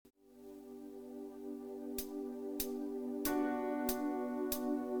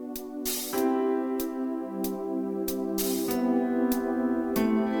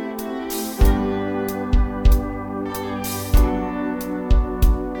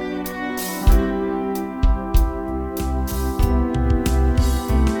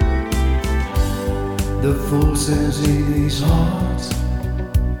fool says in his heart,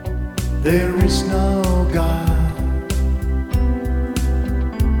 there is no God,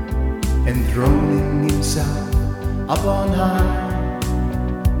 enthroning himself upon high,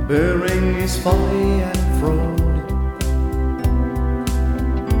 bearing his folly and fraud,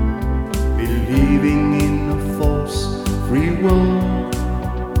 believing in a false free will,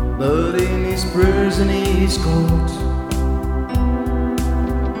 but in his prison he is caught,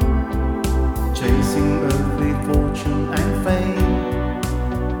 chasing earthly fortune and fame,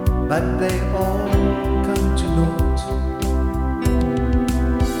 but they all come to naught.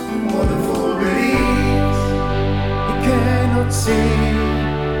 What the fool believes he cannot see,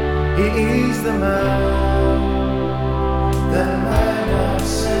 he is the man of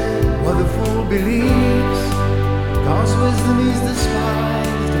sin. What the fool believes, God's wisdom is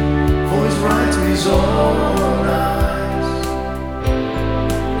despised, for his right to his own eyes.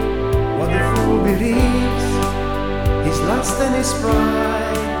 What the fool believes, his lust and his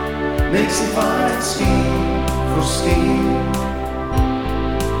pride makes him fight scheme for scheme.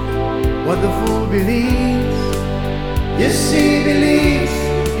 What the fool believes, yes, he believes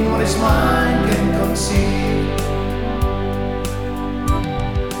in what his mind can conceive.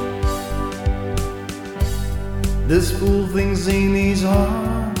 This fool thinks in his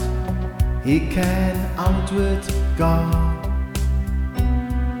heart he can outwit God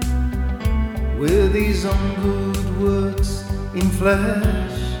with his own good works in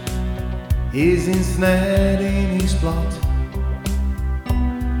flesh. He's ensnared in his plot,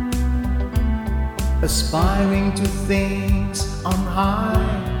 aspiring to things on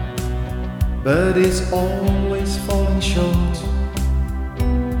high, but is always falling short,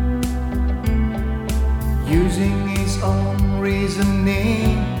 using his own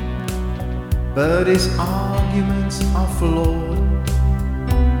reasoning, but his arguments are flawed.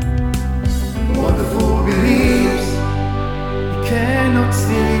 What the fool believes he cannot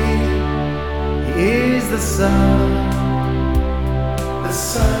see, he is the son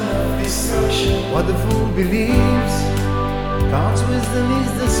of destruction. What the fool believes, God's wisdom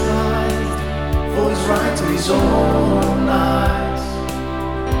is dispised, for his right to his own eyes.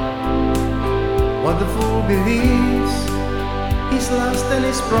 What the fool believes, his lust and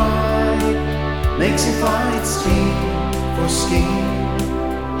his pride makes him fight scheme for scheme.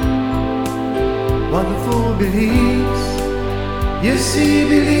 What the fool believes, yes, he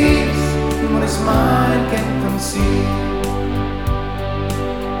believes in what his mind can conceive.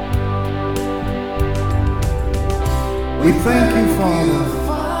 We thank you, Father,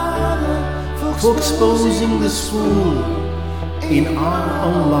 for exposing this fool in our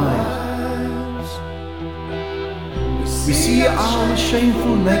own lives. We see our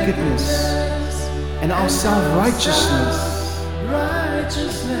shameful nakedness and our self-righteousness,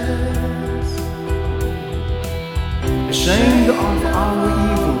 ashamed of our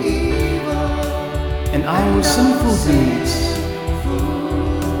evil and our sinful deeds.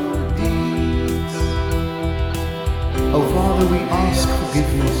 Oh Father, we ask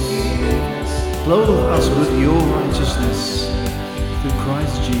forgiveness. Clothe us with your righteousness through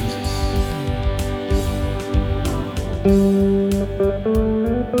Christ Jesus.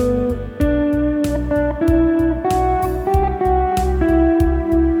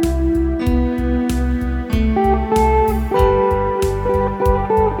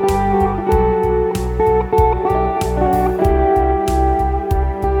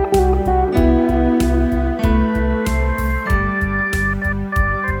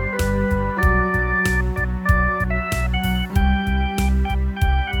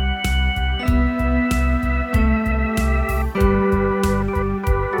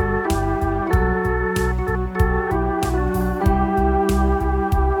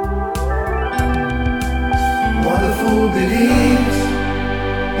 Who believes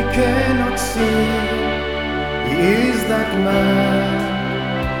he cannot see, he is that man,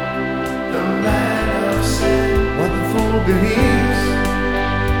 the man of sin. What the fool believes,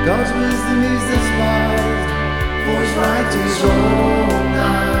 God's wisdom is despised, for his right to his own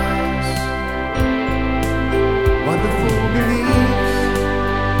eyes. What the fool believes,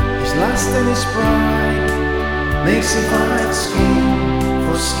 his lust and his pride makes him fight scheme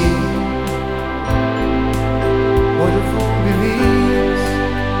for scheme. What the fool believes,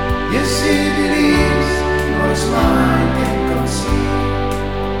 yes, he believes in what his mind can conceive.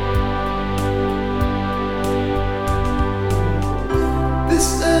 This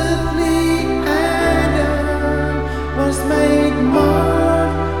earthly Adam was made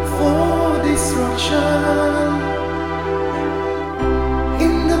marred for destruction.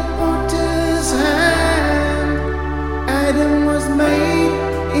 In the potter's hand, Adam was made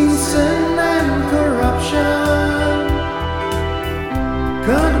in sin and corruption.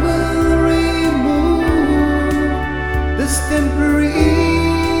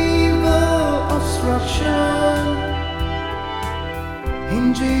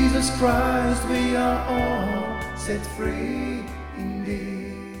 In Jesus Christ we are all set free indeed.